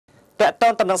ពាក់ព័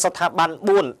ន្ធទៅនឹងស្ថាប័ន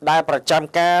4ដែលប្រចាំ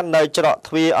ការនៅច្រក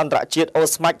ទ្វារអន្តរជាតិអូ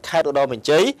ស្មាច់ខេត្តឧត្តរមាន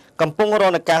ជ័យកំពុងរ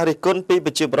ងការរិះគន់ពី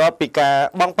ប្រជាពលរដ្ឋពីការ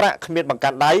បង់ប្រាក់គ្មានបង្កា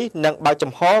ន់ដៃនិងបើក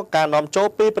ចំហការនាំចូល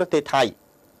ពីប្រទេសថៃ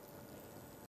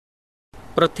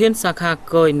ប្រធានសាខា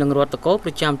គយនឹងរដ្ឋកោប្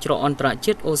រចាំច្រកអន្តរ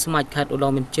ជាតិអូស្មាច់ខេត្តឧត្ត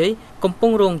រមានជ័យកំពុ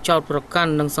ងរងចោទប្រកា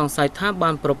ន់និងសង្ស័យថាបា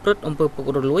នប្រព្រឹត្តអំពើពុក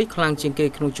រលួយខ្លាំងជាងគេ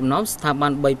ក្នុងចំណោមស្ថាប័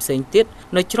ន3ផ្សេងទៀត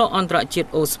នៅច្រកអន្តរជាតិ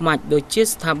អូស្មាច់ដូចជា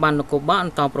ស្ថាប័ននគរបាលអ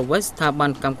ន្តរប្រវេសន៍ស្ថាប័ន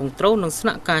កម្មគងត្រូលនិងស្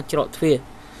នាក់ការច្រកទ្វារ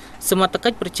សមត្ថកិ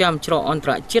ច្ចប្រចាំច្រកអន្ត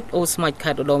រជាតិអូស្មាច់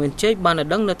ខេត្តឧត្តរមានជ័យបាន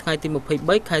ដឹងនៅថ្ងៃទី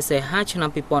23ខែសីហាឆ្នាំ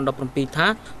2017ថា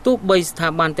ទោះបីស្ថា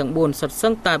ប័នទាំង4សុទ្ធសឹ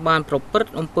ងតែបានប្រព្រឹត្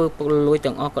តអំពើពុករលួយ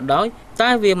ទាំងអស់ក៏ដោយតែ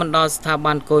វាមិនដល់ស្ថា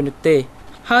ប័នគយនោះទេ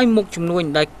ហើយមុខជំនួញ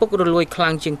ដែលពុករលួយខ្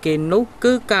លាំងជាងគេនោះ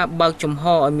គឺការបើកចំហ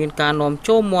ឲ្យមានការនាំ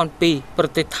ចូលមាន់ពីប្រ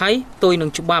ទេសថៃផ្ទុយនឹង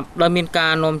ច្បាប់ដោយមានកា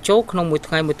រនាំចូលក្នុងមួយ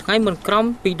ថ្ងៃមិនក្រោម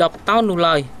ពី10តោននោះ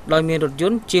ឡើយដោយមានរថយ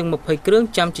ន្តជាង20គ្រឿង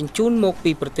ចាំជញ្ជូនមក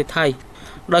ពីប្រទេសថៃ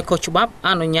ដោយខុសច្បាប់អ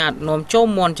នុញ្ញាតនាំចូល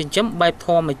មាន់ចិញ្ចឹមបែបធ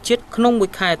ម្មជាតិក្នុងមួយ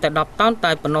ខែតែ10តោន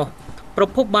តែប៉ុណ្ណោះប្រ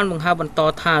ពន្ធបានបង្ហើបបន្ត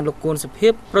ថាលោកគួនសុភា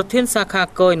ពប្រធានសាខា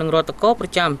គយនឹងរដ្ឋកោប្រ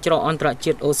ចាំច្រកអន្តរ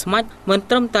ជាតិអូស្មាច់មិន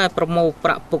ត្រឹមតែប្រមូលប្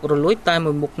រាក់ពុករលួយតែ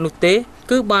មួយមុខនោះទេ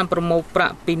គឺបានប្រមូលប្រា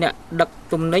ក់ពីអ្នកដឹក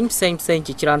ទំនិញផ្សេង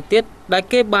ជាច្រើនទៀតដែល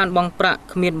គេបានបង់ប្រាក់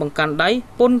គ្មានបង្កាន់ដៃ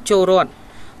ពន្ធចូលរដ្ឋ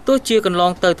ទោះជាកន្ល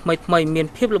ងទៅថ្មីមាន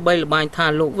ភាពល្បីល្បាញថា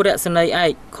លោកវរៈសេនីយ៍ឯ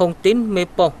កខុងទីនមេ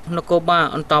ប៉ុស្តិ៍នគរបាល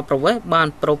អន្តរប្រវេសន៍បាន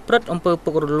ប្រព្រឹត្តអំពើពុ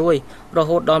ករលួយរ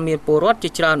ហូតដល់មានពលរដ្ឋជា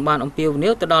ច្រើនបានអំពាវនា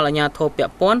វទៅដល់អាជ្ញាធរពា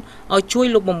ក់ព័ន្ធឲ្យជួយ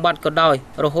លុបបំបាត់ក៏ដោយ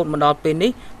រហូតមកដល់ពេល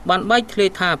នេះបានបែកធ្លាយ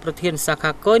ថាប្រធានសា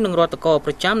ខាគយនឹងរដ្ឋកោ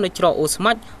ប្រចាំនៅច្រកអូស្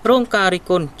មាច់រងការរិះ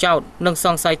គន់ចោទនិងស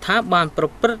ង្ស័យថាបានប្រ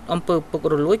ព្រឹត្តអំពើពុក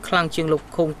រលួយខ្លាំងជាងលោក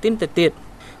ខុងទីនទៅទៀត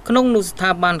ក្នុងនោះស្ថា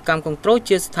ប័នកម្មគងត្រូល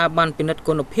ជាស្ថាប័នពិនិត្យ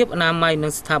គុណភាពអនាម័យនិ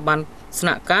ងស្ថាប័នស្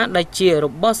នាក់ការដែលជារ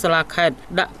បស់សាលាខេត្ត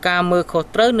ដាក់ការមើលខុស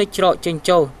ត្រូវនៅច្រកចេញ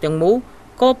ចូលទាំងមូល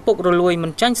ក៏ពុករលួយមិ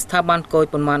នចាញ់ស្ថាប័នគយ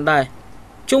ប៉ុន្មានដែរ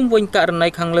ជុំវិញករណី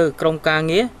ខាងលើក្រុមការ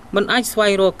ងារមិនអាចស្វែ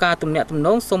ងរកការទំនាក់ទំន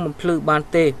ងសុំបំភ្លឺបាន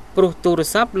ទេព្រោះទូរ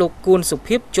ស័ព្ទលោកគួនសុ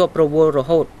ភាពជាប់រវល់រ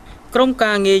ហូតក្រុម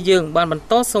ការងារយើងបានបន្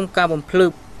តសុំការបំភ្លឺ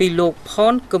ពីលោកផ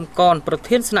នគឹមកនប្រ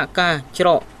ធានស្នាក់ការច្រ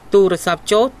កទូរស័ព្ទ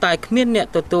ចូលតែគ្មានអ្នក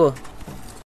ទទួល